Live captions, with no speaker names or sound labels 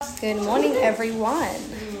Good morning, everyone.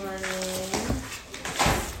 Good morning.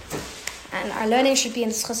 And our learning should be in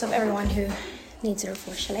the schus of everyone who needs a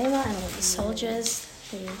refuah shalema and all the soldiers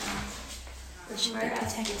who should be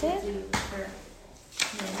protected.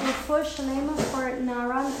 Refuah shalema for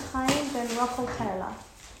Naran Chaim ben Rachel Perla.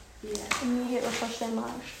 Immediate refuah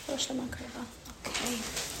shalema. Okay.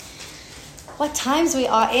 What times we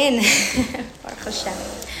are in? Baruch Hashem.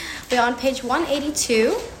 We are on page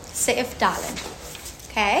 182, Seif Dalet.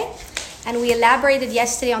 Okay? And we elaborated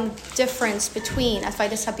yesterday on the difference between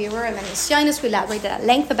Avodas HaBirurim and Nisyonos. We elaborated at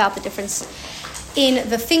length about the difference in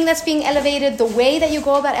the thing that's being elevated, the way that you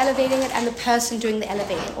go about elevating it, and the person doing the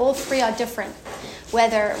elevating. All three are different,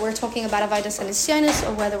 whether we're talking about Avodas HaNisyonos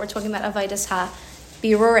or whether we're talking about Avodas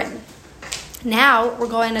HaBirurim. Now, we're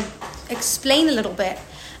going to explain a little bit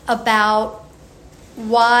about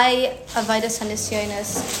why Avodas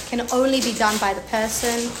HaNisyonos can only be done by the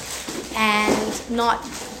person and not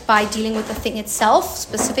by dealing with the thing itself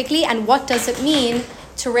specifically, and what does it mean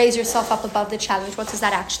to raise yourself up above the challenge? What does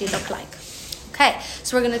that actually look like? Okay,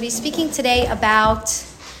 so we're going to be speaking today about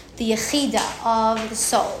the Yechida of the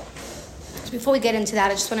soul. So before we get into that,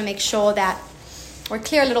 I just want to make sure that we're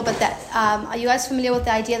clear a little bit that, are you guys familiar with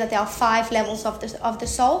the idea that there are 5 levels of the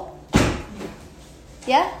soul?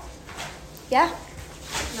 Yeah? Yeah?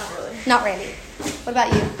 Not really. Not really. What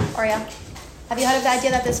about you, Oria? Have you heard of the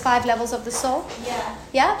idea that there's 5 levels of the soul? Yeah.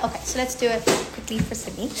 Yeah? Okay, so let's do it quickly for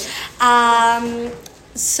Sydney.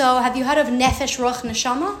 So have you heard of Nefesh, Ruach,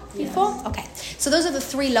 Neshama before? Yes. Okay, so those are the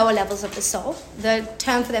 3 lower levels of the soul. The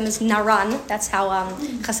term for them is Naran. That's how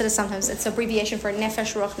Chassidus sometimes, it's abbreviation for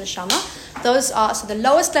Nefesh, Ruach, Neshama. Those are, so the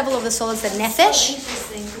lowest level of the soul is the Nefesh. That's so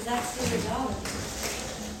interesting, because that's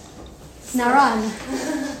the Naran.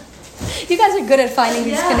 You guys are good at finding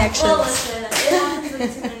these connections. Well, listen, it happens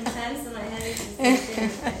like too many times in my head.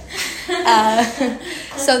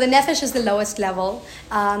 So the nefesh is the lowest level.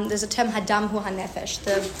 There's a term hadam hu hanefesh.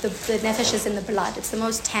 The nefesh is in the blood. It's the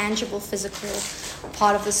most tangible physical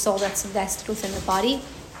part of the soul that's invested within the body.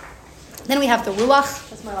 Then we have the ruach.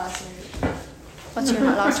 That's my last name. What's your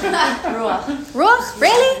last name? Ruach. Ruach,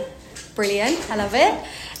 really? Brilliant. I love it.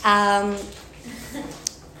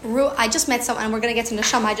 I just met someone, and we're going to get to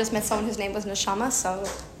Neshama. I just met someone whose name was Neshama, so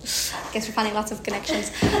I guess we're finding lots of connections.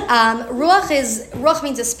 Ruach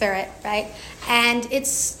means a spirit, right? And it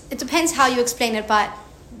depends how you explain it, but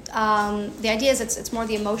the idea is it's more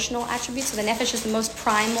the emotional attribute. So the nefesh is the most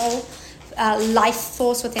primal life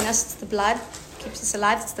force within us. It's the blood, keeps us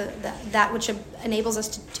alive. It's that which enables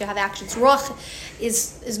us to have actions. Ruach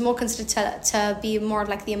is more considered to be more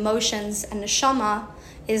like the emotions, and Neshama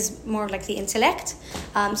is more like the intellect.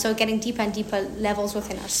 So getting deeper and deeper levels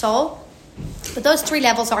within our soul. But those 3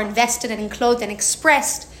 levels are invested and enclosed and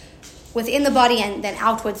expressed within the body and then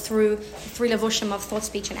outward through the 3 levushim of thought,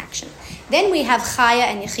 speech, and action. Then we have Chaya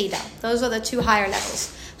and Yechida. Those are the 2 higher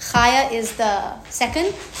levels. Chaya is the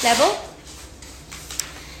 2nd level,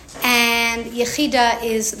 and Yechida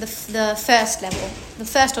is the 1st level. The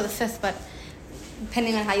 1st or the 5th, but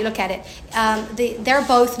depending on how you look at it. They're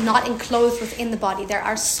both not enclosed within the body. They're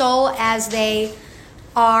our soul as they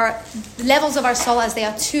are, levels of our soul as they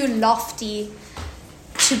are too lofty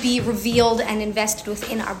to be revealed and invested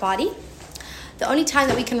within our body. The only time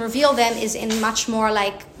that we can reveal them is in much more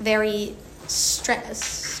like very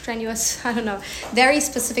strenuous, very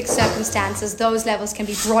specific circumstances. Those levels can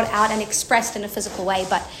be brought out and expressed in a physical way,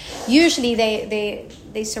 but usually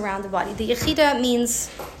they surround the body. The Yechida means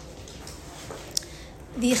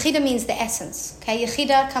the essence. Okay,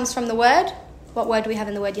 Yechida comes from the word. What word do we have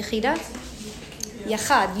in the word Yechida?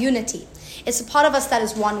 Yachad, unity. It's a part of us that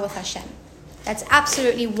is one with Hashem. That's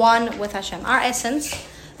absolutely one with Hashem. Our essence,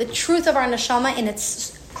 the truth of our neshama in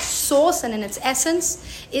its source and in its essence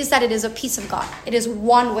is that it is a piece of God. It is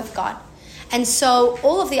one with God. And so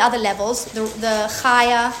all of the other levels, the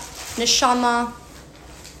chaya, neshama,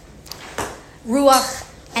 ruach,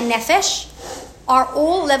 and nefesh, are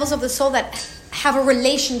all levels of the soul that have a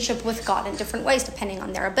relationship with God in different ways, depending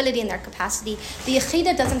on their ability and their capacity. The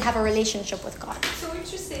Yechida doesn't have a relationship with God. So would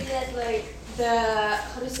you say that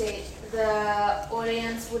the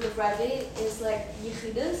audience with the Rebbe is like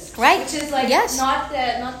Yechidas? Right. Which is like yes. not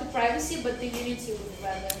the privacy, but the unity with the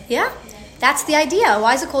Rebbe. Yeah. That's the idea.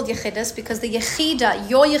 Why is it called Yechidas? Because the Yechida,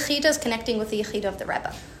 your Yechida is connecting with the Yechida of the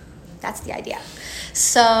Rebbe. That's the idea.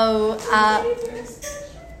 So,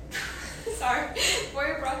 sorry,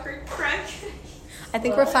 Boy Rocker crack. I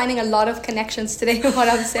think we're finding a lot of connections today in what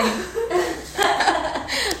I'm saying.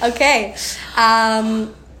 Okay.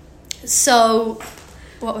 So,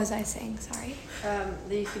 what was I saying? Sorry.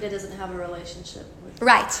 The Yechida doesn't have a relationship with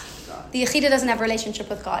Right. God. The Yechida doesn't have a relationship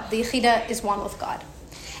with God. The Yechida is one with God.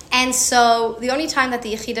 And so the only time that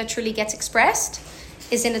the Yechida truly gets expressed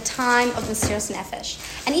is in a time of Mesiras Nefesh.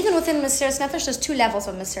 And even within Mesiras Nefesh, there's two levels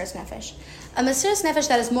of Mesiras Nefesh. A Mesiras Nefesh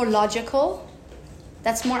that is more logical,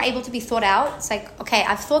 that's more able to be thought out. It's like, okay,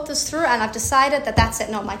 I've thought this through and I've decided that that's it.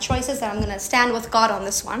 No, my choice is that I'm going to stand with God on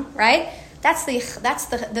this one, right? That's the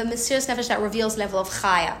Mesiras Nefesh that reveals level of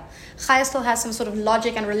Chaya. Chaya still has some sort of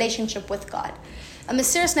logic and relationship with God. A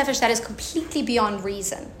Mesiras Nefesh that is completely beyond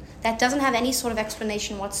reason, that doesn't have any sort of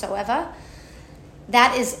explanation whatsoever,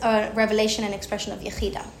 that is a revelation and expression of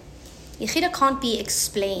Yechida. Yechida can't be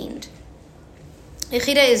explained.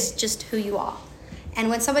 Yechida is just who you are. And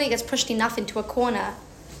when somebody gets pushed enough into a corner,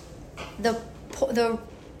 the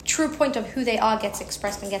true point of who they are gets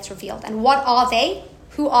expressed and gets revealed. And what are they?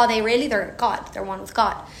 Who are they really? They're God. They're one with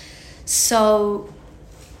God. So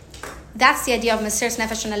that's the idea of Mesiras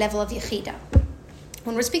Nefesh on a level of Yechida.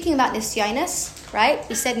 When we're speaking about Nisyonos, right?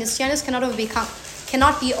 We said Nisyonos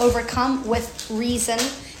cannot be overcome with reason,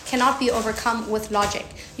 cannot be overcome with logic.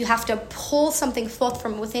 You have to pull something forth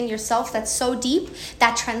from within yourself that's so deep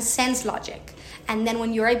that transcends logic. And then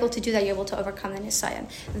when you're able to do that, you're able to overcome the Nisayon.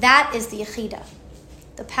 That is the Yechida.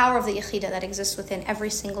 The power of the Yechida that exists within every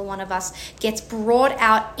single one of us gets brought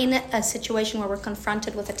out in a situation where we're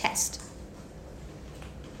confronted with a test.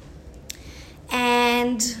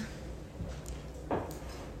 And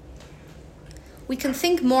we can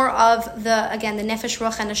think more of the Nefesh,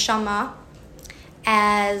 Ruach, and Neshama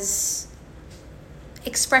as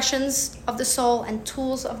expressions of the soul and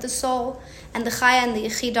tools of the soul, and the Chaya and the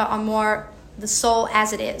Yechida are more the soul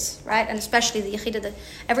as it is, right? And especially the Yechida.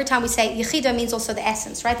 Every time we say Yechida means also the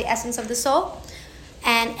essence, right? The essence of the soul.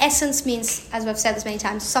 And essence means, as we've said this many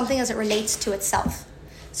times, something as it relates to itself.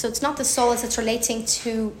 So it's not the soul as it's relating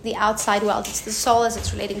to the outside world. It's the soul as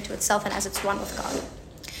it's relating to itself and as it's one with God.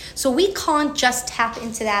 So we can't just tap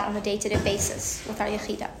into that on a day-to-day basis with our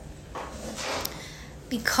Yechida,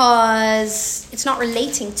 because it's not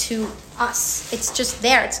relating to us. It's just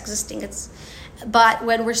there. It's existing. But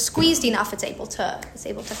when we're squeezed enough, it's able to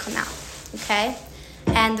come out. Okay,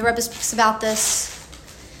 and the Rebbe speaks about this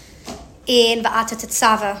in Va'ata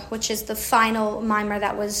Tetzava, which is the final mimer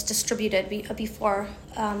that was distributed before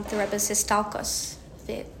the Rebbe's Histalkos.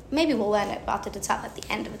 Maybe we'll learn it Va'ata Tetzava at the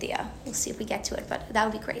end of the year. We'll see if we get to it, but that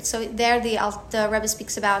would be great. So there, the Rebbe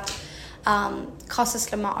speaks about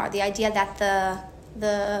Kosas Lamar, the idea that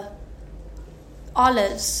the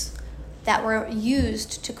olives that were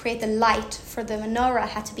used to create the light for the menorah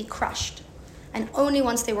had to be crushed. And only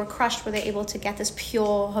once they were crushed were they able to get this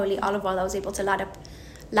pure, holy olive oil that was able to light up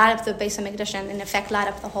the Beis HaMikdash and, in effect, light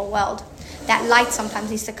up the whole world. That light sometimes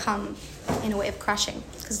needs to come in a way of crushing,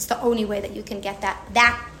 because it's the only way that you can get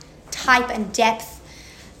that type and depth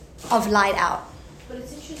of light out. But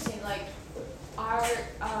it's interesting, like,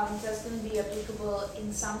 that's going to be applicable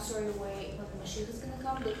in some sort of way when the Mashiach is going to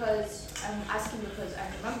come, because I'm asking because I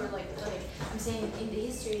remember, like I'm saying in the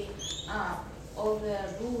history, all the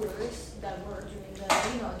rulers that were during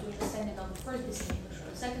the sending of the first Beis HaMikdash or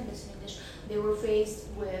the second Beis HaMikdash, they were faced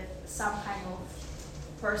with some kind of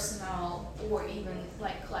personal or even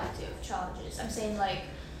like collective challenges. I'm saying like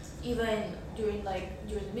even during the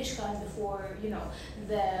Mishkan, before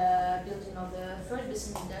the building of the first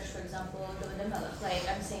Beis HaMikdash, for example, the Melech, like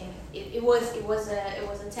I'm saying, it was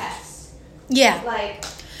a test. Yeah. Like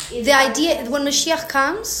the idea when Mashiach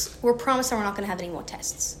comes, we're promised that we're not going to have any more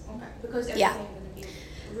tests. Okay. Because everything is going to be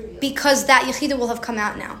revealed. Because that Yechida will have come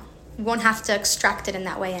out now. We won't have to extract it in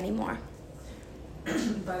that way anymore. By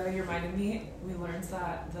the way, you reminded me, we learned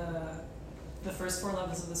that the first 4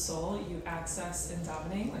 levels of the soul you access in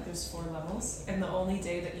davening, like there's 4 levels, and the only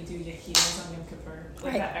day that you do Yechida is on Yom Kippur,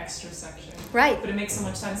 like that extra section. Right. But it makes so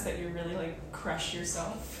much sense that you really like crush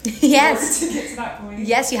yourself yes. in order to get to that point.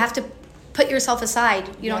 Yes, you have to put yourself aside.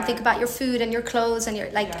 You don't think about your food and your clothes and your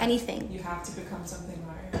anything. You have to become something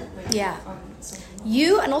higher. Like,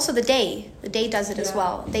 you and also the day. The day does it as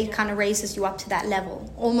well. They kind of raises you up to that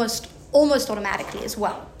level almost automatically as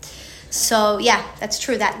well. So that's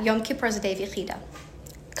true. That Yom Kippur is a day of Yechida.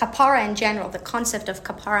 Kapara in general, the concept of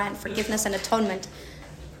kapara and forgiveness and atonement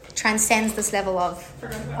transcends this level of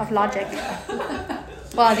logic.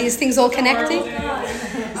 Wow, these things all connected.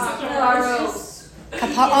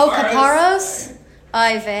 Kaparos.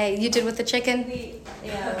 Oy vey, you did with the chicken?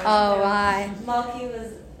 Why? Malky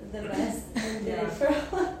was the best and did it for a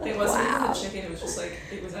while. It wasn't even the chicken, it was just like,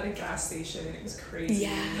 it was at a gas station, it was crazy.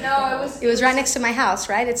 Yeah. No, it was right next to my house,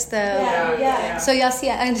 right? It's the... Yeah. So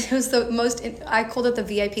and it was the most... I called it the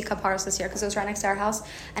VIP Kaparos this year because it was right next to our house.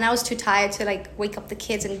 And I was too tired to like wake up the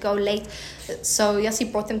kids and go late. So Yossi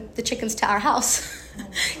brought the chickens to our house.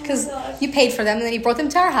 Because you paid for them, and then you brought them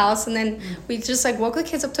to our house, and then we just like woke the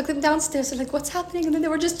kids up, took them downstairs, and like, what's happening? And then there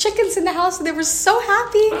were just chickens in the house, and they were so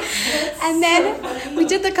happy. And then we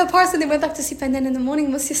did the kaparas, and they went back to sleep. And then in the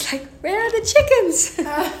morning, Mussy's like, where are the chickens? And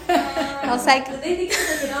I was like, They think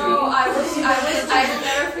it's like a No, I will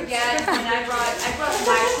never forget when I brought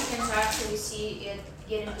my chicken to actually see it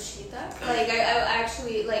get in the Yechida. Like I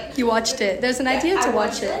actually like. you watched it. There's an idea to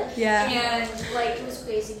watch it. Yeah. And like it was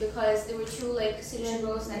crazy because there were two like Syrian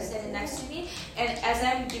rows and I sat it next to me. And as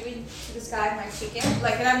I'm giving to this guy my chicken,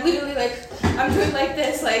 like, and I'm literally like, I'm doing like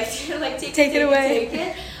this, like take it away, take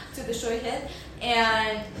it to the short head.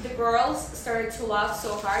 And the girls started to laugh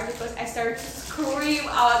so hard because I started to scream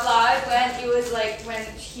out loud when it was like when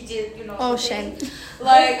he did, you know. Oh, the shame. thing.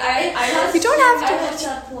 Like I You don't have to. At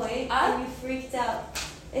that point, and you freaked out.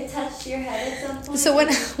 It touched your head at some point. So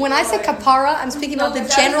when I say kapara, I'm speaking about the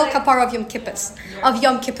general kapara of Yom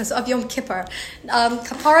Kippur.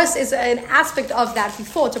 Kaparas is an aspect of that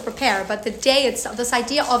before to prepare, but the day itself, this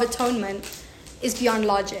idea of atonement is beyond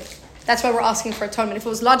logic. That's why we're asking for atonement. If it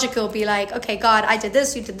was logical, it would be like, okay, God, I did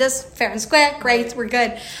this, you did this, fair and square, great, we're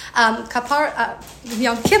good. Yom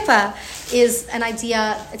Kippur is an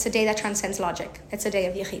idea, it's a day that transcends logic. It's a day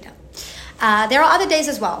of Yechida. There are other days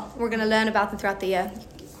as well. We're going to learn about them throughout the year.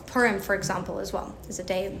 Purim, for example, as well, is a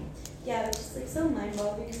day. Yeah, it's just like so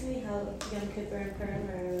mind-boggling to me how Yom Kippur and Purim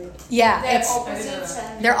are like... Yeah, they're it's opposites.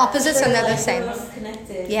 they're opposites and they're the same.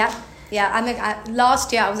 Connected. Yeah.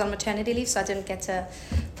 Last year I was on maternity leave, so I didn't get to.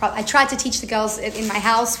 I tried to teach the girls in my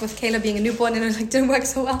house with Kayla being a newborn, and it like didn't work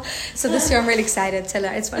so well. So this year I'm really excited to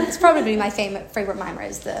learn. It's probably my favorite mimer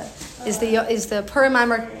is the Purim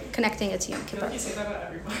mimer connecting it to Yom I feel Kippur. like you say that about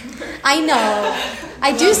every mimer. I know,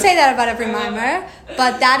 I do say that about every mimer,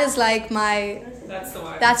 but that is like That's the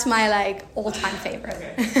one. that's my like all-time favorite.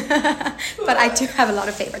 Okay. But I do have a lot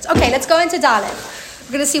of favorites. Okay, let's go into Dalet.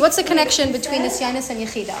 We're going to see what's the connection between Nisyanis and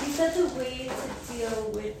Yechida. You said the way to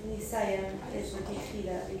deal with Nisayan is with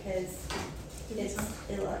Yechida because it's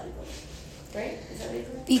illogical, right? Is that what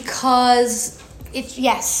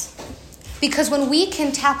you're saying? Because when we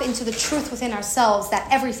can tap into the truth within ourselves that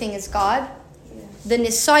everything is God, the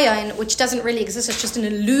Nisayan, which doesn't really exist, it's just an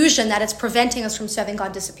illusion that it's preventing us from serving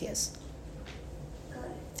God, disappears.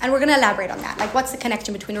 And we're going to elaborate on that. Like, what's the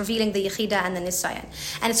connection between revealing the Yechida and the Nisayan?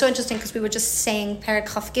 And it's so interesting because we were just saying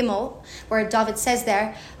Perek Chaf Gimel, where David says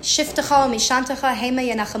there, Shiftecha mishantecha hema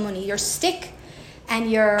yenachamuni. Your stick and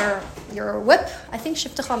your whip, I think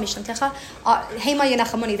Shiftecha mishantecha, hema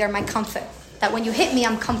yenachamuni, they're my comfort. That when you hit me,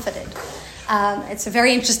 I'm comforted. It's a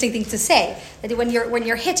very interesting thing to say. That when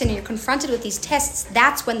you're hit and you're confronted with these tests,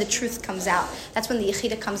 that's when the truth comes out. That's when the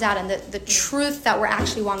Yechida comes out, and the truth that we're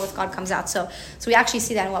actually one with God comes out. So we actually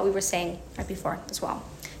see that in what we were saying right before as well.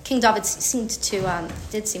 King David did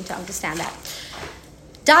seem to understand that.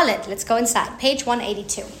 Dalet, let's go inside. Page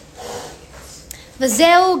 182.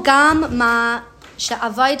 V'zeu gam ma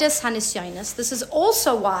she'avodas hanisyonos. This is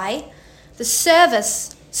also why the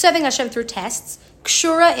serving Hashem through tests,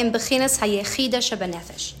 Kshura in Bechinas HaYechida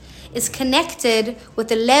Shebanefesh, is connected with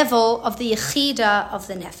the level of the Yechida of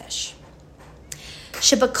the Nefesh.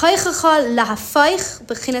 Shebakoichecha lahafoich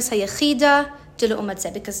Bechinas HaYechida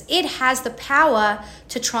Dileumatzeh, because it has the power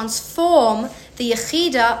to transform the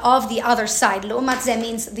Yechida of the other side. Leumatzeh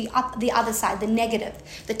means the other side, the negative.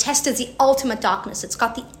 The test is the ultimate darkness. It's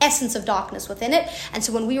got the essence of darkness within it, and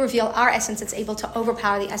so when we reveal our essence, it's able to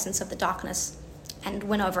overpower the essence of the darkness and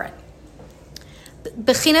win over it.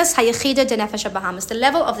 Bechinas hayechida de nefesh habahamis, the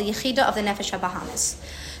level of the yechida of the nefesh habahamis.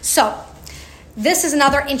 So, this is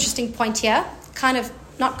another interesting point here, kind of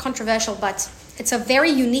not controversial, but it's a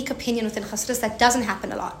very unique opinion within Chassidus that doesn't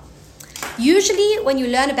happen a lot. Usually, when you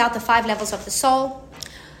learn about the 5 levels of the soul,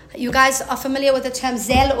 you guys are familiar with the term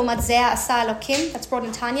Zel umat zeh asa Elokim. That's brought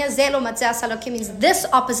in Tanya. Zel umat zeh asa Elokim means this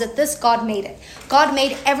opposite, this God made it. God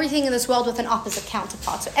made everything in this world with an opposite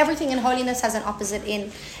counterpart. So everything in holiness has an opposite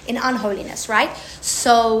in unholiness, right?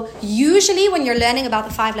 So usually when you're learning about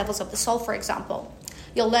the 5 levels of the soul, for example,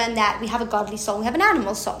 you'll learn that we have a godly soul, we have an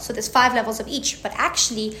animal soul. So there's 5 levels of each. But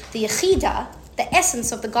actually, the Yechida, the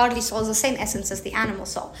essence of the godly soul, is the same essence as the animal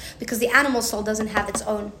soul. Because the animal soul doesn't have its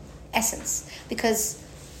own essence. Because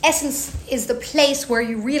essence is the place where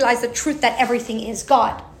you realize the truth that everything is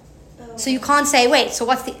God. So you can't say, wait, so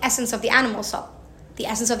what's the essence of the animal soul? The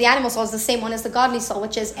essence of the animal soul is the same one as the godly soul,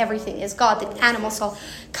 which is everything is God. The animal soul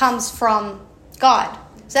comes from God.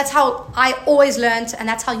 So that's how I always learned, and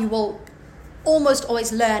that's how you will almost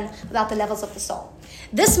always learn about the levels of the soul.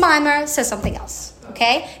 This mimer says something else. Okay.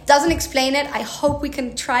 okay? Doesn't explain it. I hope we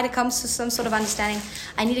can try to come to some sort of understanding.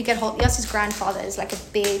 I need to get hold. Yossi's grandfather is like a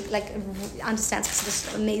big, understands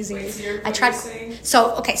this amazingly. Wait, so you're, I tried. saying?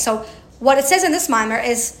 So what it says in this mimer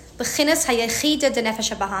is Bechinas hayechida de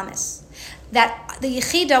nefesh habahamis. That the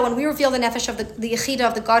Yechida, when we reveal the nefesh of the Yechida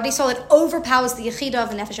of the godly soul, it overpowers the Yechida of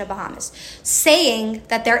the nefesh habahamis, saying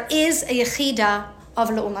that there is a Yechida of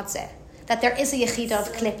Le'umat Zeh, that there is a Yechida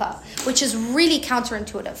of Klippa, which is really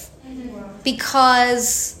counterintuitive.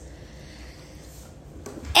 Because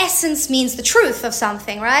essence means the truth of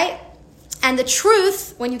something, right? And the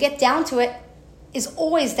truth, when you get down to it, is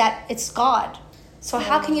always that it's God. So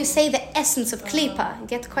how can you say the essence of Klippa? You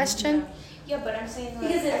get the question? Yeah, but I'm saying like,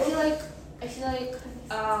 Because I feel like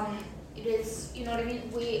it is, you know what I mean?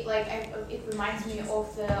 It reminds me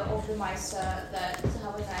of the Meister that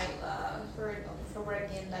Sahab and I heard from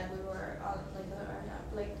Reagan that we were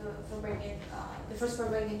the first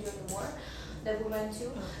Reagan during the war that we went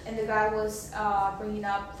to, and the guy was bringing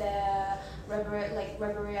up the Rebbe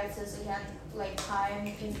Yatz's again, like time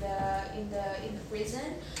in the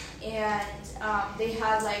prison, and they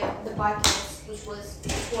had like the buckets which was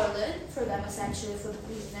toilet for them, essentially for the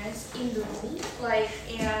prisoners in the room,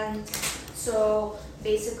 and so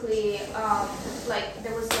basically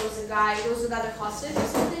there was a guy, there was another hostage or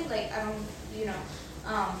something,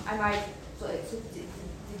 I might flip the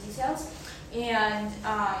details, and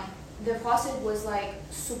the hostage was like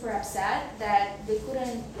super upset that they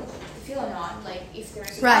couldn't feel on, like if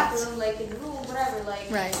there's a bathroom, like in the room, whatever,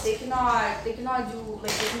 they cannot do,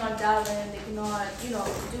 like they cannot daven, they cannot,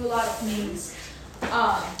 do a lot of things.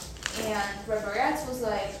 And Rabbi Ratz was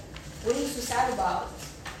like, what are you so sad about?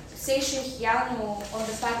 Say Shechianu on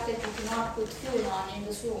the fact that you cannot put feeling on in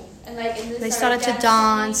this room. And they started to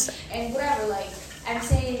dance and whatever, I'm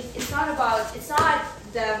saying it's not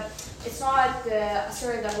the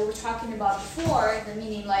asura that we were talking about before, the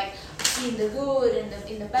meaning seeing the good and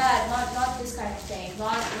in the bad, not this kind of thing,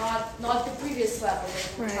 not the previous level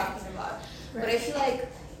that we were talking about. Right. But I feel like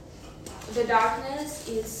the darkness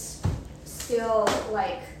is still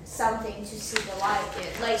something to see the light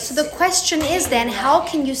in. So the question is then, how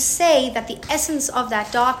can you say that the essence of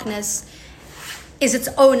that darkness is its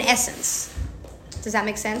own essence? Does that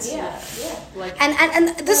make sense? Yeah. And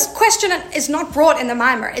this question is not brought in the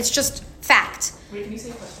mimer. It's just fact. Wait, can you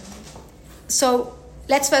say question? So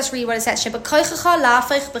let's first read what it says.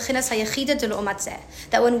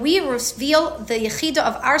 That when we reveal the Yechida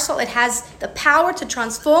of our soul, it has the power to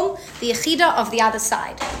transform the Yechida of the other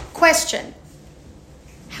side. Question.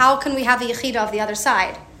 How can we have the Yechida of the other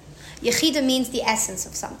side? Yechida means the essence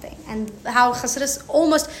of something. And how Chassidus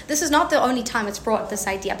this is not the only time it's brought, this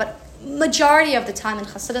idea, but majority of the time in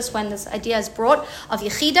Chassidus, when this idea is brought of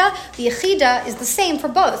Yechida, the Yechida is the same for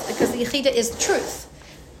both, because the Yechida is the truth,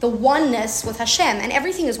 the oneness with Hashem, and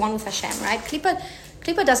everything is one with Hashem, right?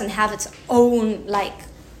 Klippa doesn't have its own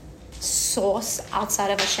source outside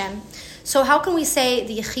of Hashem. So how can we say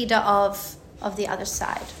the Yechida of the other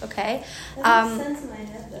side? Okay, that makes sense in my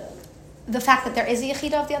head though. The fact that there is a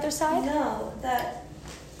Yechida of the other side. No, that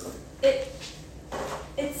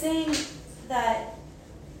it's saying that.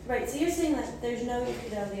 Right, so you're saying that there's no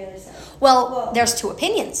Yechida on the other side. Well, there's two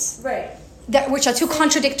opinions. Right. Which are two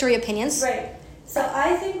contradictory opinions. Right. So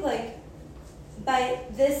I think by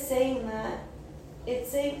this saying that, it's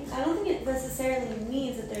saying, I don't think it necessarily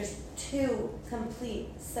means that there's two complete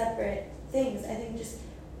separate things. I think just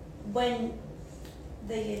when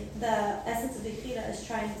the essence of the Yechida is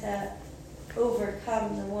trying to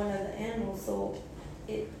overcome the one of the animal soul,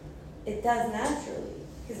 it does naturally,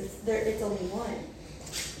 because it's only one.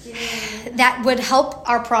 That would help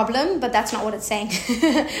our problem, but that's not what it's saying.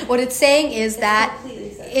 What it's saying is that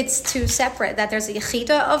it's two separate, that there's a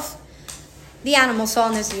Yechida of the animal soul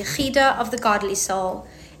and there's a Yechida of the godly soul,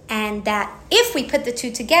 and that if we put the two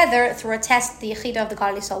together through a test, the Yechida of the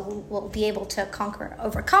godly soul will be able to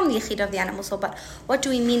overcome the Yechida of the animal soul. But what do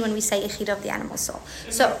we mean when we say Yechida of the animal soul?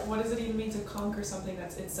 And so what does it even mean to conquer something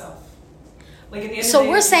that's itself? So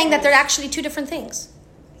we're saying that they're actually two different things.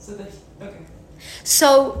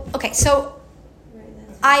 So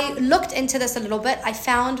I looked into this a little bit. I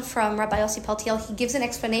found from Rabbi Yossi Paltiel, he gives an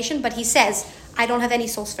explanation, but he says, I don't have any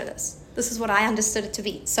source for this. This is what I understood it to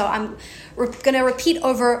be. So I'm going to repeat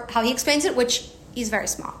over how he explains it, which is very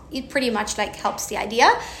small. It pretty much helps the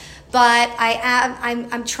idea. But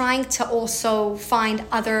I'm trying to also find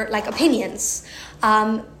other opinions.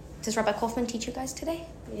 Does Rabbi Kaufman teach you guys today?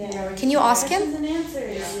 Yeah. Can you ask him?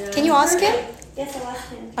 Can you ask him? Yes, I'll ask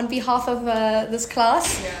him. On behalf of this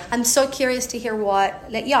class, I'm so curious to hear what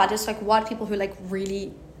people who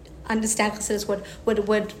really understand Chassidus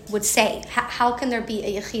would say. How can there be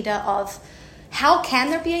a Yechida of how can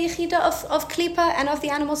there be a Yechida of Klipa and of the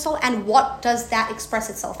animal soul? And what does that express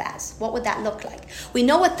itself as? What would that look like? We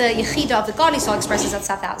know what the Yechida of the godly soul expresses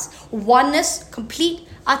itself as. Oneness, complete,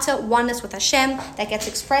 utter oneness with Hashem that gets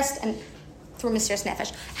expressed and through Mesiras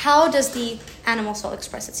Nefesh. How does the animal soul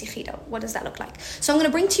express its Yechida? What does that look like? So I'm going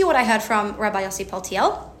to bring to you what I heard from Rabbi Yossi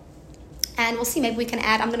Paltiel. And we'll see, maybe we can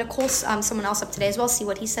add, I'm going to call someone else up today as well, see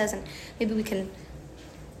what he says, and maybe we can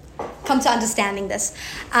come to understanding this.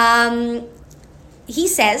 He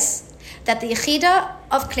says that the Yechida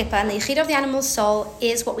of Klippa and the Yechida of the animal soul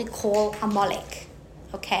is what we call Amalek.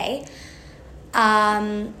 Okay?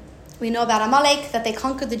 We know about Amalek, that they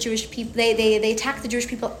conquered the Jewish people, they attacked the Jewish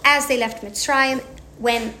people as they left Mitzrayim.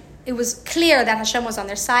 When it was clear that Hashem was on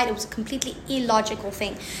their side, it was a completely illogical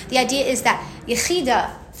thing. The idea is that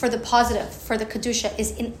Yechida, for the positive, for the Kedusha,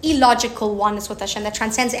 is an illogical oneness with Hashem that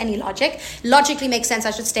transcends any logic. Logically makes sense,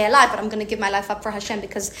 I should stay alive, but I'm going to give my life up for Hashem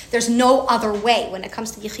because there's no other way when it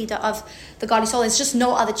comes to Yechida of the godly soul. It's just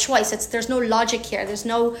no other choice. There's no logic here. There's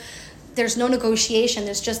no negotiation.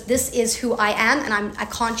 There's just, this is who I am, and I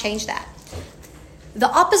can't change that. The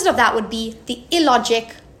opposite of that would be the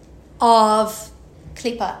illogic of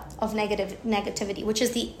klipa, of negativity, which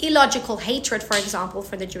is the illogical hatred, for example,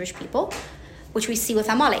 for the Jewish people, which we see with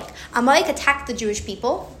Amalek. Amalek attacked the Jewish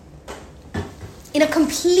people in a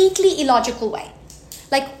completely illogical way.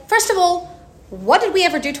 Like, first of all, what did we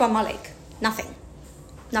ever do to Amalek? Nothing.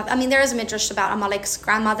 I mean, there is a midrash about Amalek's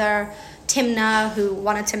grandmother, Timnah, who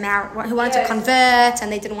wanted to convert,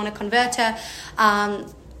 and they didn't want to convert her.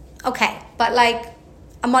 Okay, but like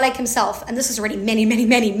Amalek himself, and this is already many, many,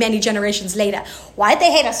 many, many generations later. Why did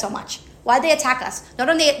they hate us so much? Why did they attack us? Not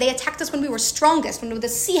only they attacked us when we were strongest, when the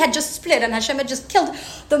sea had just split and Hashem had just killed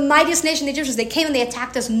the mightiest nation, the Egyptians. They came and they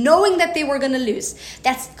attacked us knowing that they were going to lose.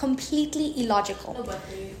 That's completely illogical. No, but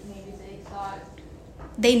maybe they thought...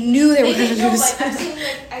 They knew they were going to No, lose. but I'm saying,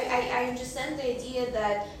 like, I understand the idea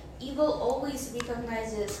that evil always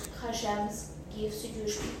recognizes Hashem's gifts to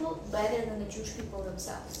Jewish people better than the Jewish people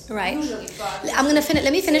themselves. Right. Usually, but I'm going to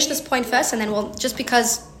let me finish this point first, and then we'll, just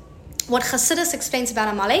because what Chassidus explains about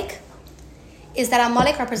Amalek is that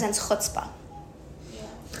Amalek represents chutzpah.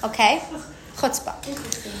 Yeah. Okay? Chutzpah.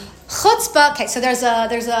 Interesting. Chutzpah, okay, so there's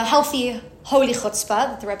a healthy, holy chutzpah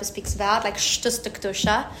that the Rebbe speaks about, like shtus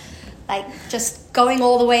kedusha, like just going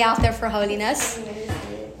all the way out there for holiness.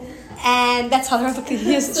 And that's how the Rebbe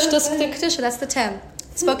uses shtus kedusha, that's the term.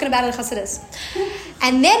 Spoken about in Chassidus.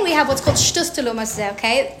 And then we have what's called shtus telumas,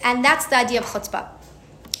 okay? And that's the idea of chutzpah.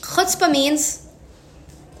 Chutzpah means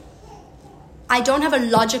I don't have a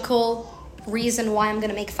logical reason why I'm going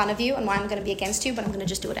to make fun of you and why I'm going to be against you, but I'm going to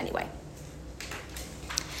just do it anyway.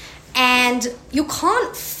 And you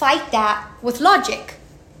can't fight that with logic.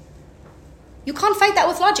 You can't fight that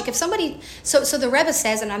with logic. If somebody, so the Rebbe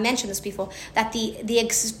says, and I mentioned this before, that the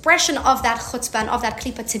expression of that chutzpah and of that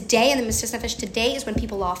klipa today in the Mesiras Nefesh today is when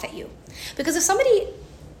people laugh at you. Because if somebody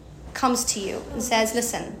comes to you and says,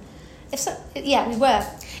 listen, if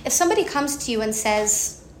somebody comes to you and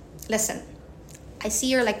says, listen, I see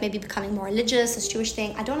you're like maybe becoming more religious, this Jewish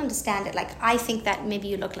thing. I don't understand it. Like, I think that maybe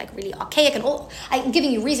you look like really archaic and all. I'm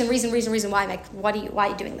giving you reason why I'm like, why are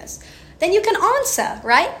you doing this? Then you can answer,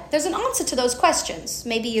 right? There's an answer to those questions.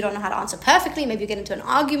 Maybe you don't know how to answer perfectly. Maybe you get into an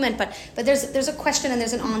argument, but there's a question and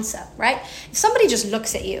there's an answer, right? If somebody just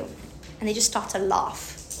looks at you and they just start to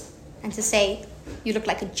laugh and to say, you look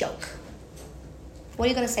like a joke, what are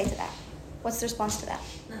you going to say to that? What's the response to that?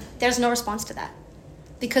 There's no response to that.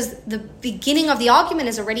 Because the beginning of the argument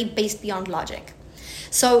is already based beyond logic.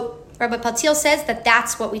 So Rabbi Paltiel says that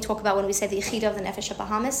that's what we talk about when we say the Yechida of the Nefesh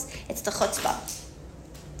HaBahamis. It's the chutzpah.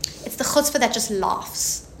 It's the chutzpah that just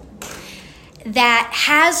laughs. That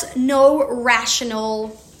has no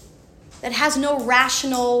rational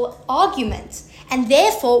argument. And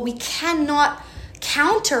therefore we cannot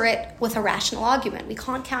counter it with a rational argument. We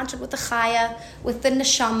can't counter it with the chaya, with the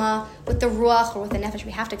neshama, with the ruach, or with the nefesh.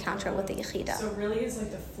 We have to counter it with the yechida. So really it's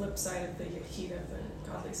like the flip side of the yechida, the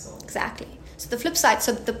godly soul. Exactly. So the flip side,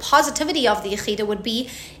 so the positivity of the yechida would be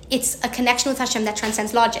it's a connection with Hashem that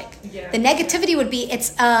transcends logic. Yeah. The negativity would be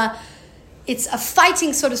it's a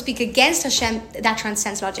fighting, so to speak, against Hashem that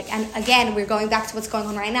transcends logic. And again, we're going back to what's going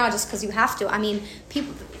on right now just because you have to. I mean,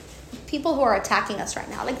 people who are attacking us right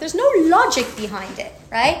now, like there's no logic behind it,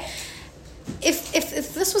 right?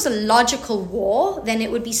 If this was a logical war, then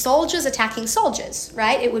it would be soldiers attacking soldiers,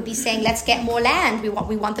 right? It would be saying, let's get more land.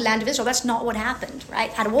 We want the land of Israel. That's not what happened,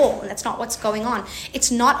 right? At all. And that's not what's going on.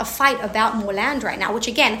 It's not a fight about more land right now, which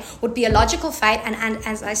again would be a logical fight. And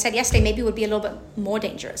as I said yesterday, maybe would be a little bit more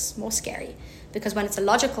dangerous, more scary. Because when it's a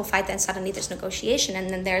logical fight, then suddenly there's negotiation and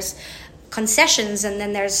then there's concessions, and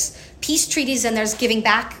then there's peace treaties, and there's giving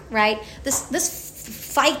back, right? This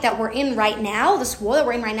fight that we're in right now, this war that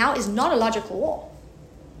we're in right now, is not a logical war.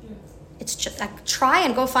 It's just like, try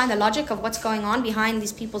and go find the logic of what's going on behind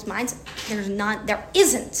these people's minds. There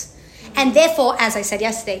isn't. And therefore, as I said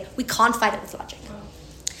yesterday, we can't fight it with logic.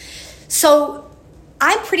 So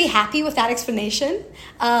I'm pretty happy with that explanation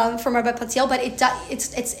from Rabbi Patziel, but it's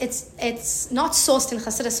not sourced in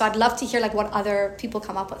Chassidus, so I'd love to hear like what other people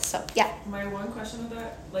come up with. So yeah. My one question with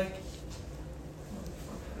that, like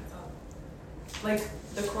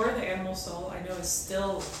the core of the animal soul, I know, is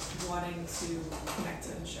still wanting to connect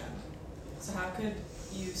to Hashem. So how could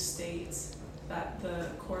you state that the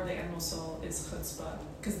core of the animal soul is chutzpah?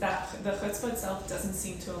 Because the chutzpah itself doesn't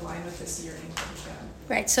seem to align with this yearning for Hashem.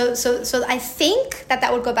 Right. So I think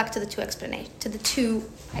that would go back to the two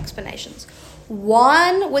explanations.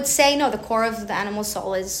 One would say, no, the core of the animal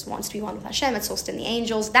soul wants to be one with Hashem. It's sourced in the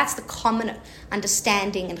angels. That's the common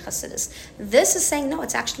understanding in Chassidus. This is saying, no,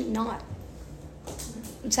 it's actually not.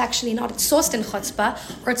 It's actually not. It's sourced in chutzpah,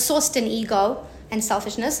 or it's sourced in ego and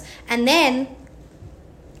selfishness, and then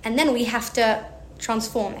we have to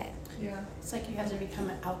transform it. Yeah. It's like you have to become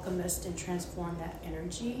an alchemist and transform that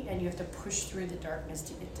energy, and you have to push through the darkness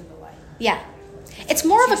to get to the light. Yeah. It's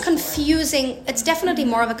definitely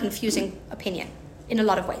more of a confusing opinion in a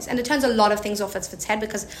lot of ways. And it turns a lot of things off its head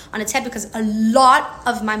because a lot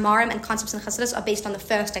of Maimarim and concepts in Chassidus are based on the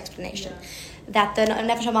first explanation. Yeah. That the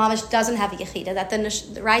Nefesh HaMamash doesn't have a Yechida, that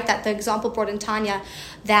the example brought in Tanya,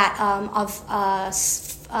 that of a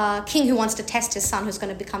king who wants to test his son who's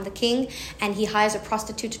going to become the king, and he hires a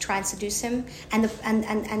prostitute to try and seduce him, and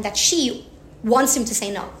that she wants him to say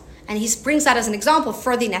no. And he brings that as an example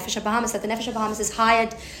for the Nefesh HaBahamis, that the Nefesh HaBahamis is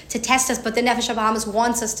hired to test us, but the Nefesh HaBahamis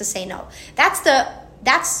wants us to say no. That's the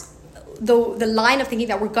line of thinking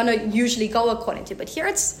that we're going to usually go according to. But here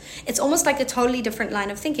it's almost like a totally different line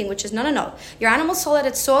of thinking, which is no. Your animal soul at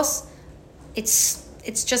its source, it's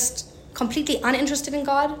just completely uninterested in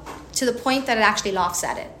God to the point that it actually laughs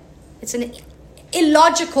at it. It's an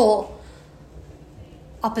illogical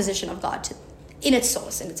opposition of God in its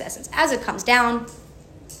source, in its essence. As it comes down,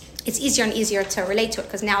 it's easier and easier to relate to it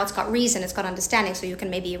because now it's got reason, it's got understanding, so you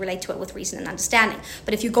can maybe relate to it with reason and understanding.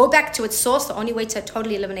 But if you go back to its source, the only way to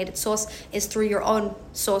totally eliminate its source is through your own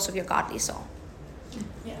source of your godly soul.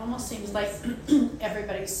 It almost seems like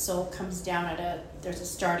everybody's soul comes down there's a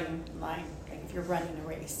starting line, like if you're running a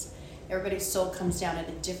race. Everybody's soul comes down at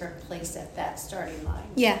a different place at that starting line.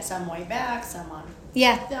 Yeah. Some way back, some on.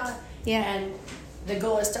 Yeah. Yeah. And the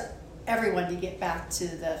goal is to everyone to get back to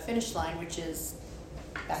the finish line, which is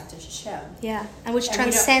back to Hashem. Yeah, and which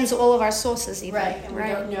transcends all of our sources even. Right, and we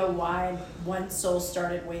don't know why one soul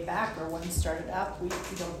started way back or one started up. We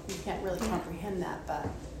can't really comprehend that, but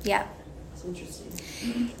yeah. It's interesting.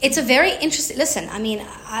 It's a very interesting, listen, I mean,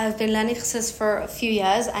 I've been learning Chassidus for a few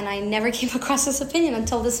years and I never came across this opinion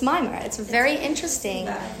until this mimer. It's very interesting.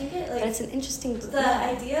 I think but it's an interesting... The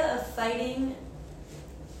idea of fighting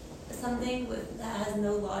something that has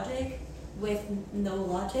no logic with no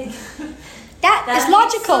logic. that is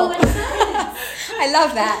logical. Makes so much sense. I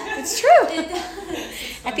love that. It's true. It does.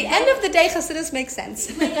 At the end of the day, Chassidus makes sense.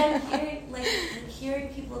 I'm hearing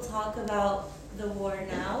people talk about the war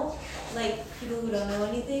now, like people who don't know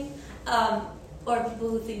anything, or people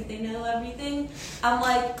who think they know everything. I'm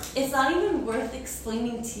like, it's not even worth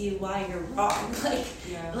explaining to you why you're wrong.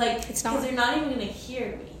 Like it's not. Because you're not even gonna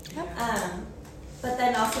hear me. Yep. But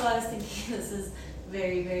then also I was thinking this is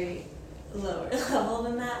very, very lower level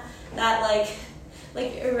than that. That like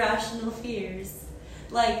irrational fears.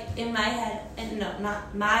 Like in my head, and no,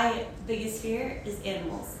 not my biggest fear is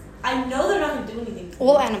animals. I know they're not going to do anything.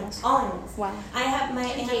 All animals. All animals. Wow. My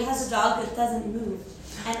aunt has a dog that doesn't move,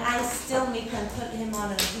 and I still make them put him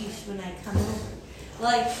on a leash when I come over.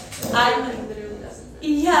 Like He literally doesn't.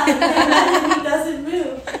 Yeah, and he doesn't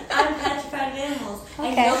move. I'm petrified of animals. Okay.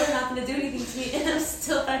 I know they're not going to do anything to me, and I'm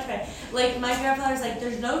still petrified. Like my grandfather's like,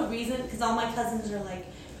 there's no reason, because all my cousins are like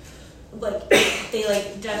they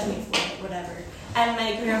judge me for it, whatever. And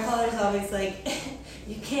my grandfather's always like,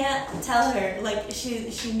 you can't tell her, like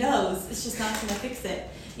she knows, it's just not gonna fix it,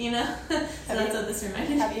 you know. So that's what this reminded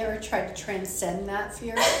me. Have you ever tried to transcend that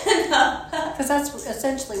fear? No. Because that's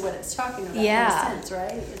essentially what it's talking about. Yeah. In a sense,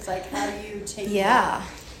 right? It's like, how do you take that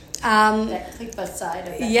klipa side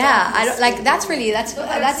of that? Yeah, I don't like. That's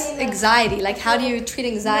anxiety. Like, how do you treat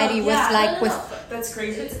anxiety with That's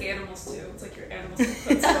crazy. It's animals too. It's like your animals.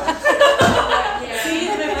 See,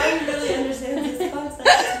 my mind really understands this concept.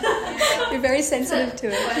 You're very sensitive to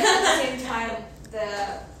it. But at the same time,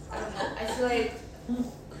 I don't know. I feel like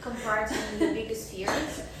compared to the biggest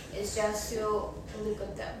fears is just to look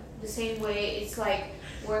at them. the same way it's like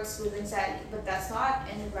works with anxiety, but that's not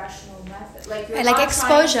an irrational method. Like you're Like not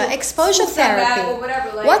exposure trying to therapy. or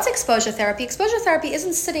whatever. Like, What's exposure therapy? Exposure therapy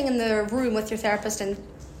isn't sitting in the room with your therapist and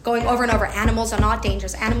going over and over, animals are not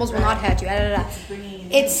dangerous, animals will not hurt you.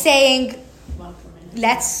 It's saying,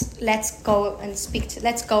 let's go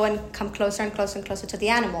and come closer and closer and closer to the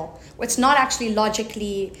animal. It's not actually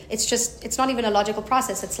logically, it's not even a logical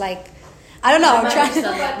process. It's like, I don't know, I'm trying to...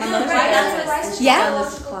 My mother's a therapist. And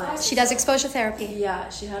Yeah? She does exposure therapy. Yeah,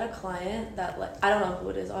 she had a client that, like, I don't know who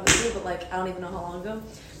it is, obviously, but, like, I don't even know how long ago,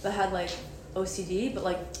 but had, like, OCD, but,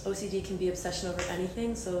 like, OCD can be obsession over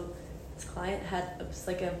anything, so this client had,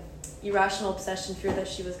 like, a irrational obsession, fear that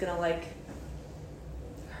she was gonna, like,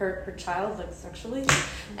 hurt her child, like, sexually,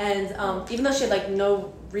 and even though she had, like,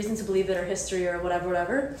 no reason to believe it or history or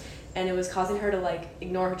whatever, and it was causing her to, like,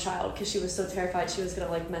 ignore her child because she was so terrified she was gonna,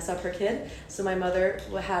 like, mess up her kid. So my mother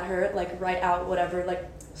had her, like, write out whatever, like,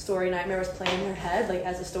 story nightmare was playing in her head, like,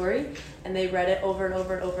 as a story, and they read it over and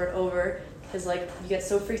over and over and over because, like, you get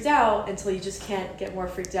so freaked out until you just can't get more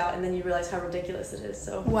freaked out, and then you realize how ridiculous it is.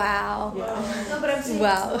 So Wow. yeah. No, but I'm saying,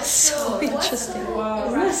 Wow, what's so interesting.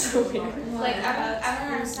 irrational? So weird. Like, I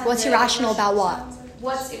don't understand. What's the irrational about what?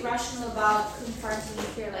 What's irrational about confronting a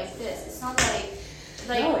fear like this? It's not like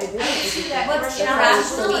No, it I don't see is. that What's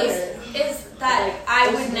irrational irrational is that Like,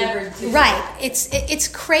 I would never do Right. that. It's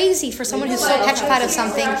crazy for someone who's so But petrified of it's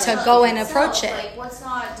something irrational to go and itself. approach it. Like what's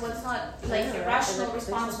not like Yeah, irrational right.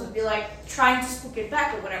 response would be like trying to spook it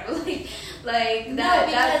back or whatever. like No, that.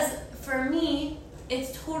 because for me,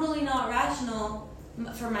 it's totally not rational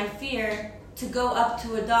for my fear to go up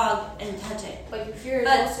to a dog and touch it. But your fear is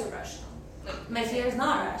But- also irrational. My fear is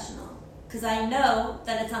not rational because I know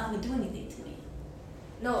that it's not going to do anything to me.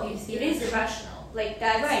 No, You see it it? is irrational. Like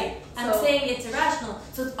that's Right. I'm so- saying it's irrational.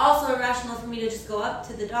 So it's also irrational for me to just go up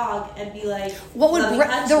to the dog and be like, What would "Let me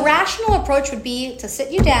touch the you." rational approach would be to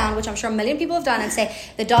sit you down, which I'm sure a million people have done, and say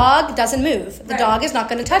the dog doesn't move. The Right. dog is not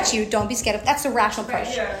going to touch you. Don't be scared of. That's the rational Right,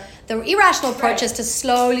 approach. yeah. The irrational approach Right. is to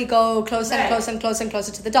slowly go closer and Right. closer and closer and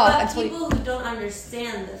closer to the dog But until you, people who don't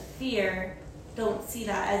understand the fear don't see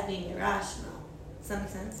that as being irrational. Does that make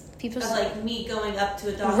sense? people. Of like me going up to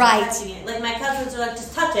a dog Right. and touching it. Like my cousins are like,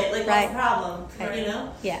 just touch it. Like Right. what's the problem? Right. You know?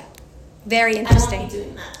 Yeah, very I interesting. won't be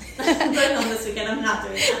doing that. I'm going home this weekend. I'm not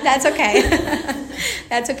doing that. That's okay.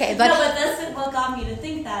 That's okay. But no, but that's what got me to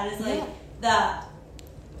think that is like that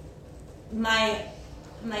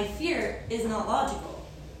my fear is not logical.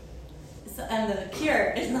 So, and the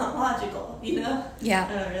cure is not logical, you know? yeah.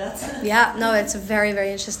 I don't know, that's Yeah, no, it's very,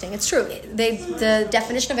 very interesting. It's true. The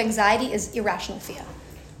definition of anxiety is irrational fear.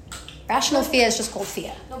 Rational fear is just called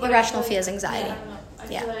fear. No, but I Irrational feel fear is like- anxiety. Yeah, I don't know. I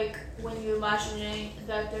Yeah. feel like when you're imagining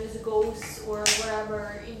that there's ghosts or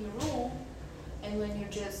whatever in your room, and when you're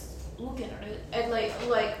just looking at it, and like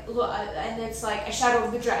look, and it's like a shadow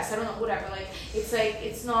of the dress. I don't know, whatever. Like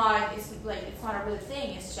it's not a real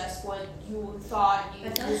thing. It's just what you thought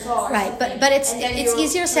you saw. or Right, something. but it's And then it's you're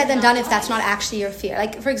easier said than freaking done out if that's not about it. actually your fear.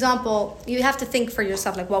 Like, for example, you have to think for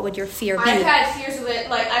yourself, like, what would your fear be? I've had fears of it.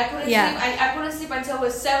 Like I couldn't Yeah. sleep. I couldn't sleep until I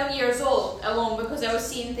was 7 years old alone because I was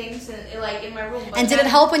seeing things in my room. But And did it then-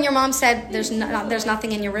 help when your mom said there's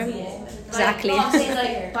nothing in your room? Exactly. Like, no, I'm saying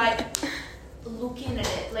like by looking at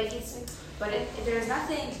it, like there's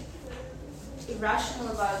nothing irrational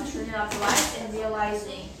about turning off the lights and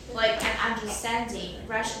realizing, like, and understanding,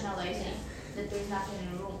 rationalizing that there's nothing in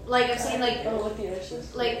the room. Like I'm saying, like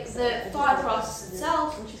the thought process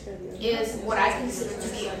itself is what I consider to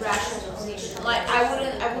be a rationalization. Like I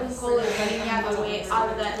wouldn't call it any other way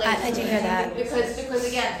other than like I do hear that. because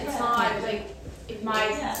again, it's not like in my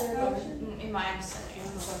understanding.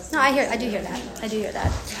 No, I do hear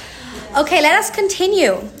that. Okay, let us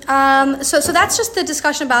continue. So that's just the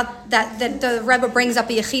discussion about that the Rebbe brings up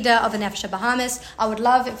a Yechida of the Nefesh Bahamas. I would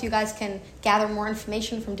love if you guys can gather more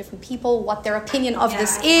information from different people, what their opinion of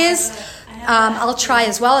this is. I'll try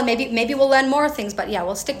as well, and maybe we'll learn more things. But yeah,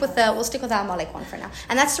 we'll stick with the Amalek one for now.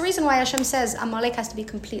 And that's the reason why Hashem says Amalek has to be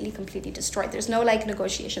completely destroyed. There's no like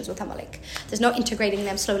negotiations with Amalek. There's no integrating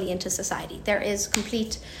them slowly into society. There is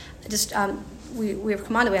complete. We're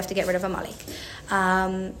commanded we have to get rid of Amalek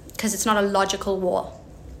because it's not a logical war.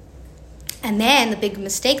 And then the big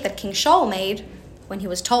mistake that King Shaul made when he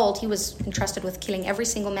was told he was entrusted with killing every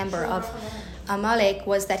single member of Amalek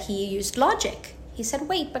was that he used logic. He said,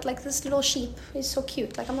 wait, but like this little sheep, he's so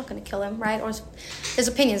cute, like I'm not going to kill him, right? Or his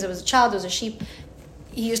opinions, it was a child, it was a sheep.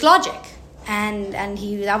 He used logic. And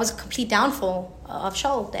that was a complete downfall of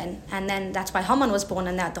Shaul then. And then that's why Haman was born,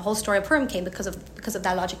 and that the whole story of Purim came because of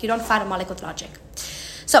that logic. You don't fight Amalek with logic.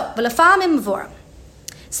 So, V'lefam imvor.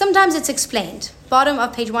 Sometimes it's explained. Bottom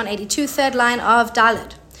of page 182, third line of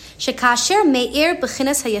Daled. Shekasher me'ir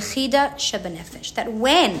b'chinas hayechida shebenefesh. That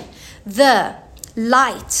when the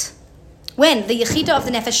light, when the Yechida of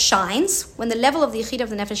the Nefesh shines, when the level of the Yechida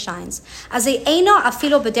of the Nefesh shines, as a eino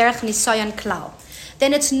afilo b'derech nisayon klal,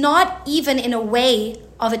 then it's not even in a way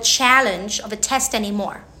of a challenge, of a test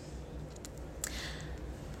anymore.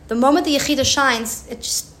 The moment the Yechida shines, it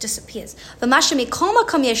just disappears.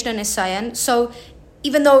 So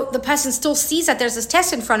even though the person still sees that there's this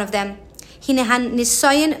test in front of them,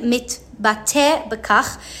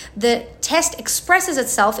 the test expresses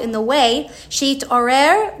itself in the way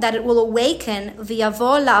that it will awaken and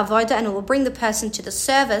it will bring the person to the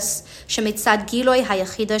service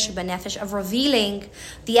of revealing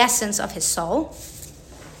the essence of his soul.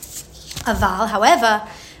 However,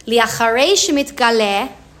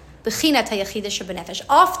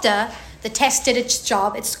 after the test did its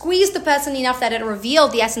job, it squeezed the person enough that it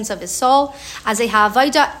revealed the essence of his soul. Now, the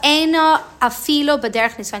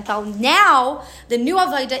new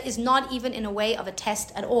avodah is not even in a way of a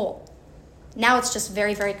test at all. Now it's just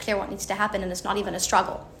very, very clear what needs to happen, and it's not even a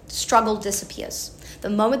struggle. The struggle disappears.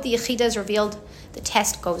 The moment the Yechida is revealed, the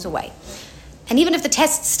test goes away. And even if the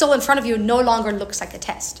test is still in front of you, it no longer looks like a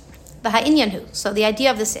test. So the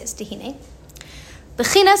idea of this is, Tehine,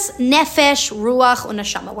 Bechinas, nefesh, ruach, and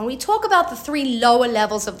neshama. When we talk about the three lower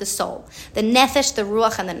levels of the soul, the nefesh, the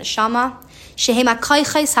ruach, and the neshama, shehem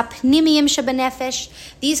hakoyches hapnimiyim shebenefesh.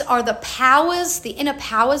 These are the powers, the inner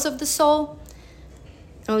powers of the soul.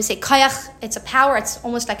 And when we say koyach, it's a power. It's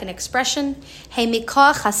almost like an expression. Hey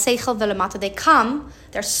mikoach haseichel velamata. They come.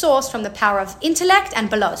 They're sourced from the power of intellect and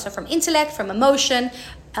below. So from intellect, from emotion,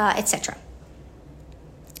 etc.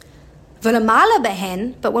 But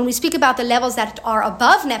when we speak about the levels that are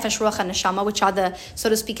above nefesh, ruach, and neshama, which are the, so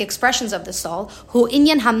to speak, expressions of the soul, hu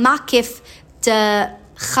inyan hamakif de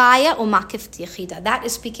chaya or makif de yechida. That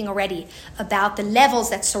is speaking already about the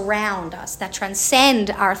levels that surround us, that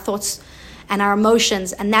transcend our thoughts and our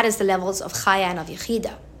emotions, and that is the levels of chaya and of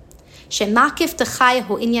yechida. Shemakif de chaya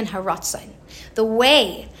hu inyan haratzain. The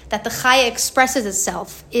way that the chaya expresses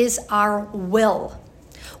itself is our will.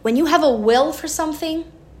 When you have a will for something,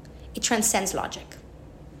 it transcends logic,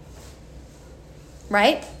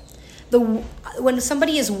 right? When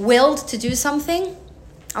somebody is willed to do something, and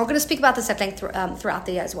we're going to speak about this at length throughout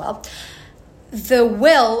the year as well, the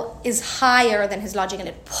will is higher than his logic, and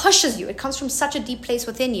it pushes you. It comes from such a deep place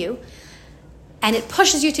within you, and it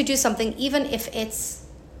pushes you to do something even if it's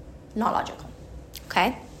not logical,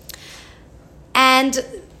 okay? And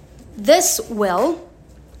this will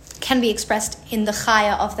can be expressed in the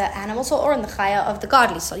chaya of the animal soul or in the chaya of the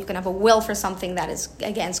godly soul. You can have a will for something that is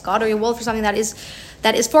against God, or your will for something that is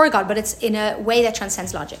for God, but it's in a way that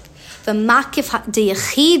transcends logic. The makif de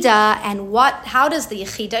yechida, and how does the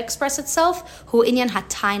yechida express itself? Hu inyan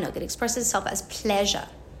hatainug. It expresses itself as pleasure.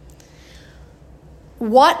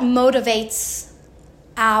 What motivates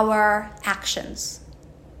our actions?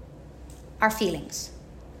 Our feelings.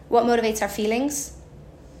 What motivates our feelings?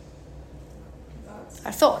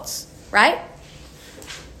 Our thoughts, right?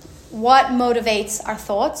 What motivates our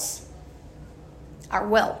thoughts? Our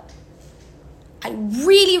will. I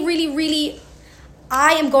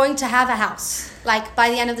am going to have a house. Like by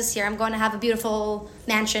the end of this year, I'm going to have a beautiful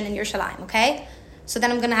mansion in Yerushalayim, okay? So then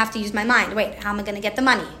I'm going to have to use my mind. Wait, how am I going to get the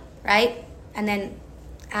money, right? And then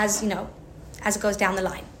as it goes down the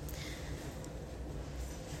line.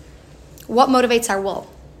 What motivates our will?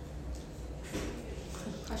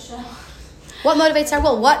 What motivates our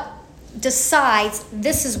will? What decides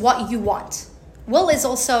this is what you want? Will is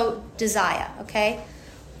also desire, okay?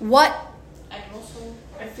 What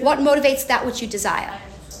motivates that which you desire?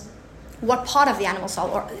 What part of the animal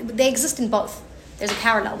soul? Or they exist in both. There's a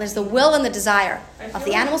parallel. There's the will and the desire of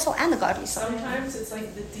the animal soul and the godly soul. Sometimes it's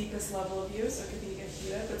like the deepest level of you, so it could be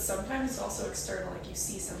Yechida, but sometimes it's also external, like you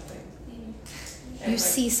see something. And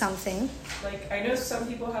see something. Like, I know some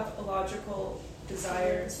people have illogical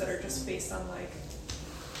desires that are just based on like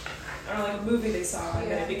a movie they saw, and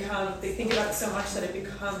then they think about it so much that it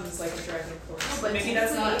becomes like a driving force. But maybe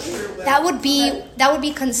that's not true. That would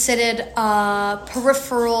be considered a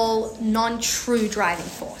peripheral, non-true driving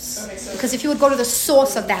force. Okay, because if you would go to the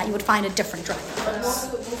source of that, you would find a different driving force.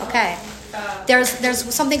 Okay.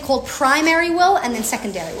 There's something called primary will and then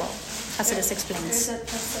secondary will. Hasidus explains. There's a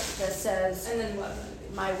pasuk that says, and then what?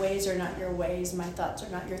 My ways are not your ways, my thoughts are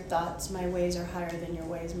not your thoughts, my ways are higher than your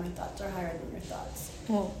ways, my thoughts are higher than your thoughts.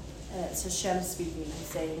 It's Hashem speaking and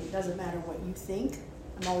saying, it doesn't matter what you think,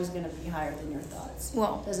 I'm always going to be higher than your thoughts.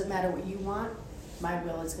 It doesn't matter what you want, my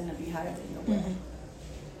will is going to be higher than your will. Mm-hmm.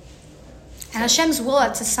 And Hashem's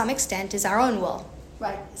will, to some extent, is our own will.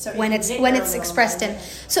 Right. So when it's expressed in.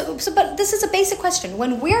 So, but this is a basic question.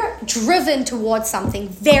 When we're driven towards something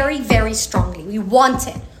very, very strongly, we want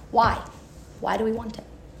it. Why? Why do we want it?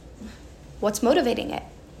 What's motivating it?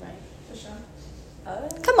 Right. For sure.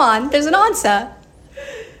 Come on, there's an answer.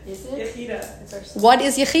 Is it? Yechida. It's our soul. What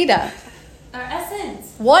is Yechida? Our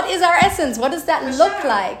essence. What is our essence? What does that look sure.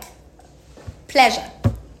 like? Pleasure.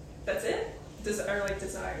 That's it? Or like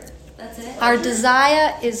desire? That's it. Our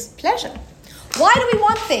desire is pleasure. Why do we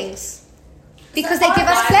want things? Because they give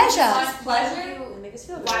us pleasure. Why would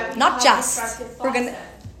you Not have just. destructive We're thoughts gonna- then?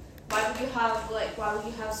 Why would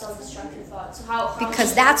you have self-destructive thoughts? So how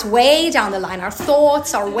Because that's way down the line. Our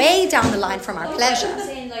thoughts are way down the line from our I'm pleasure.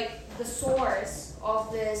 saying like the source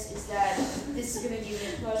of this is that this is going to give you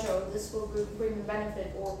pleasure, or this will bring you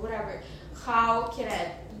benefit, or whatever. How can it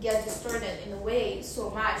get distorted in a way so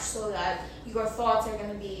much so that your thoughts are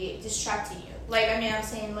going to be distracting you? Like, I mean, I'm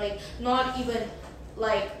saying like not even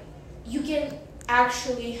like you can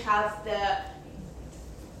actually have the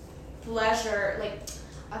pleasure, like,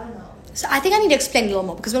 I don't know. So I think I need to explain a little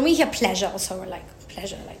more, because when we hear pleasure, also we're like,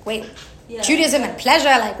 pleasure, like, wait, Yeah. Judaism and pleasure,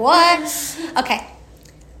 like what? Okay.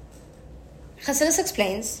 Chassidus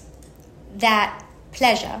explains that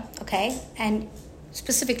pleasure, okay, and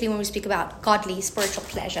specifically when we speak about godly spiritual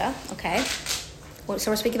pleasure, okay,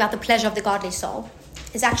 so we're speaking about the pleasure of the godly soul,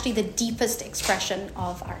 is actually the deepest expression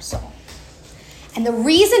of our soul. And the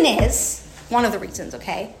reason is, one of the reasons,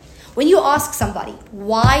 okay, when you ask somebody,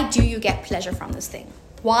 why do you get pleasure from this thing?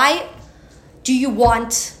 Why do you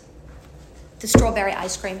want the strawberry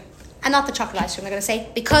ice cream and not the chocolate ice cream? They're going to say,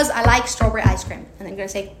 because I like strawberry ice cream. And then they're going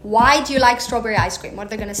to say, why do you like strawberry ice cream? What are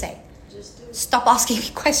they going to say? Just do it. Stop asking me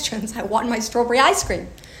questions. I want my strawberry ice cream.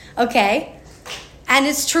 Okay? And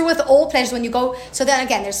it's true with all pleasures when you go. So then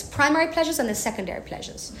again, there's primary pleasures and there's secondary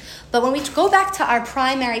pleasures. But when we go back to our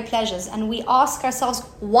primary pleasures and we ask ourselves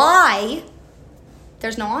why,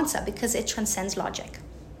 there's no answer, because it transcends logic.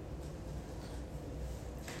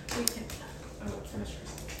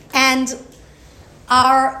 And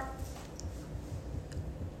our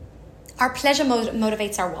pleasure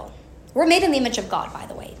motivates our will. We're made in the image of God, by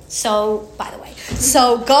the way. So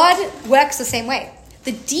God works the same way.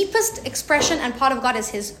 The deepest expression and part of God is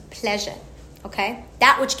his pleasure. Okay?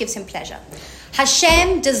 That which gives him pleasure.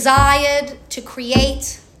 Hashem desired to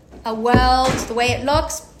create a world the way it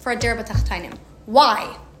looks for a dir b'tachtainim.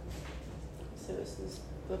 Why? So this is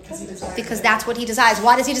Because that's what he desires.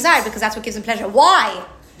 Why does he desire? Because that's what gives him pleasure. Why?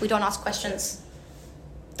 We don't ask questions.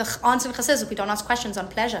 The answer of Chassidus is we don't ask questions on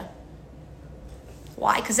pleasure.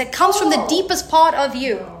 Why? Because it comes from the deepest part of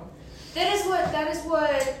you. That is what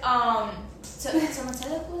someone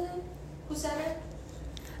said it, who said it?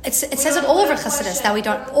 It says it all over Chassidus that we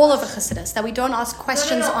don't ask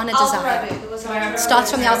questions on a desire. Starts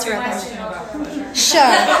from the Alter Rebbe. Sure.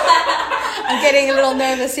 I'm getting a little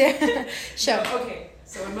nervous here. Sure. Okay,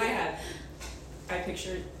 so in my head, I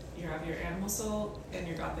picture you have your animal soul and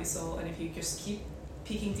your godly soul, and if you just keep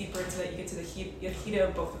peeking deeper into that, you get to the Yechida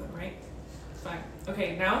of both of them, right? Fine.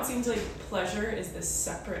 Okay, now it seems like pleasure is this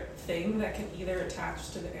separate thing that can either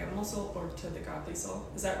attach to the animal soul or to the godly soul.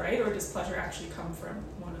 Is that right? Or does pleasure actually come from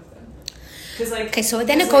one of them? Okay, so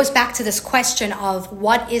then it goes back to this question of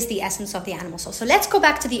what is the essence of the animal soul. So let's go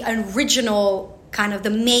back to the original, kind of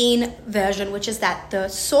the main version, which is that the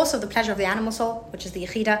source of the pleasure of the animal soul, which is the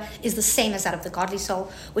Yechida, is the same as that of the godly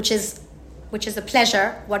soul, which is the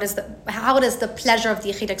pleasure. How does the pleasure of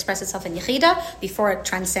the Yechida express itself in Yechida before it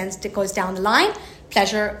transcends, it goes down the line?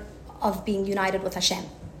 Pleasure of being united with Hashem,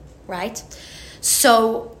 right?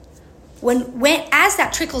 So when as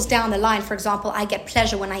that trickles down the line, for example, I get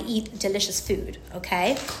pleasure when I eat delicious food,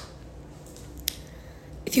 okay?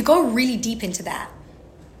 If you go really deep into that,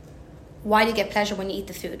 why do you get pleasure when you eat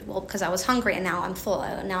the food? Well, because I was hungry and now I'm full.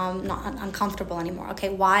 Now I'm not uncomfortable anymore. Okay,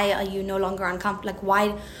 why are you no longer uncomfortable? Like,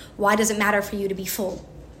 why does it matter for you to be full,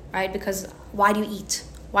 right? Because why do you eat?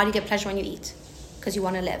 Why do you get pleasure when you eat? Because you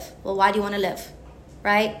want to live. Well, why do you want to live,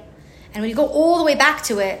 right? And when you go all the way back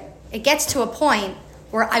to it, it gets to a point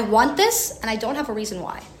where I want this and I don't have a reason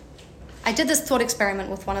why. I did this thought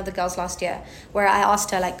experiment with one of the girls last year where I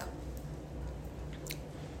asked her, like,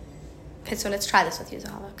 okay, so let's try this with you,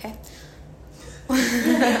 Zahra, okay?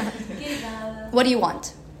 What do you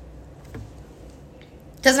want?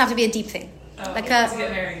 Doesn't have to be a deep thing. To Like get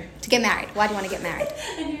married. To get married. Why do you want to get married?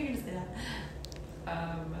 I knew you were going to say that.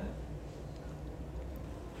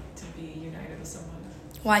 To be united with someone.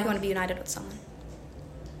 Why do you want to be united with someone?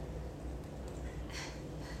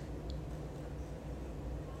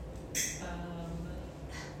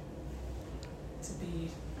 To be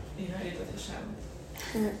united with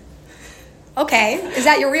Hashem. Okay. Is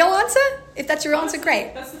that your real answer? If that's your answer,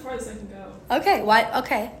 great. That's the farthest I can go. Okay, why?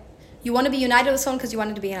 Okay. You want to be united with someone because you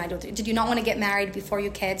wanted to be united with. Did you not want to get married before you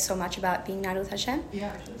cared so much about being united with Hashem? Yeah,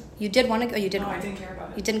 actually. You did want to. Oh, you didn't. No, want I didn't care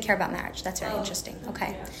about it. You didn't care about marriage. That's very interesting.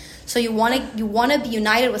 Okay. Yeah. So you want to be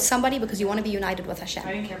united with somebody because you want to be united with Hashem.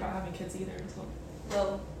 I didn't care about having kids either until.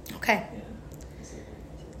 Well, Okay.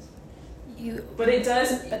 Yeah. But it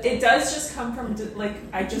does just come from like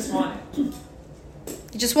I just want it.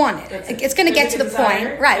 You just want it. That's it. It's going to get There's to a the desire,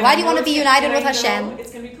 point, right? and Why I do you know want to be it's united gonna- with and I know Hashem?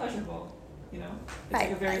 It's gonna be pleasurable, you know. It's Right.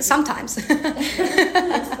 like a very Sometimes. It's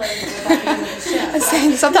pleasurable about being with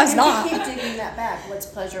Hashem. Sometimes And not. we keep digging that back. What's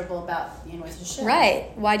pleasurable about being with Hashem? Right.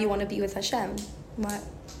 Why do you want to be with Hashem? What?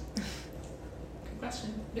 good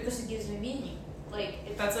question. because it gives me meaning. Like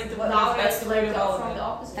if That's like the now that's it's the like root of all from of the it.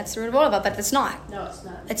 opposite. That's the root of all of it, but it's not. No, it's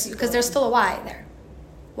not. It's because there's still a why there.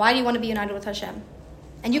 Why do you want to be united with Hashem?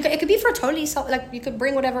 And it could be for a totally like you could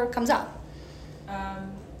bring whatever comes up.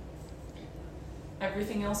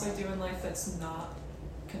 Everything else I do in life that's not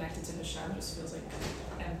connected to Hashem just feels like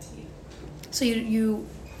empty. So you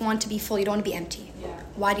want to be full. You don't want to be empty. Yeah,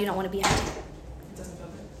 Why do you not want to be empty? it doesn't feel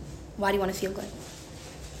good. Why do you want to feel good?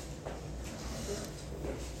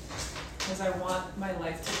 Because I want my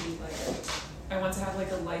life to be like, I want to have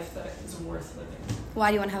like a life that is worth living. Why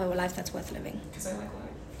do you want to have a life that's worth living? Because I like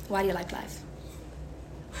life. Why do you like life?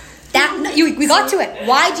 We got to it.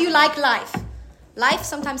 Why do you like life? Life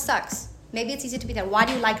sometimes sucks. Maybe it's easy to be there. Why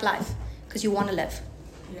do you like life? Because you want to live.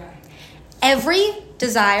 Yeah. Every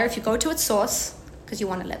desire, if you go to its source, because you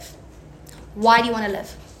want to live. Why do you want to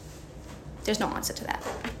live? There's no answer to that.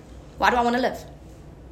 Why do I want to live?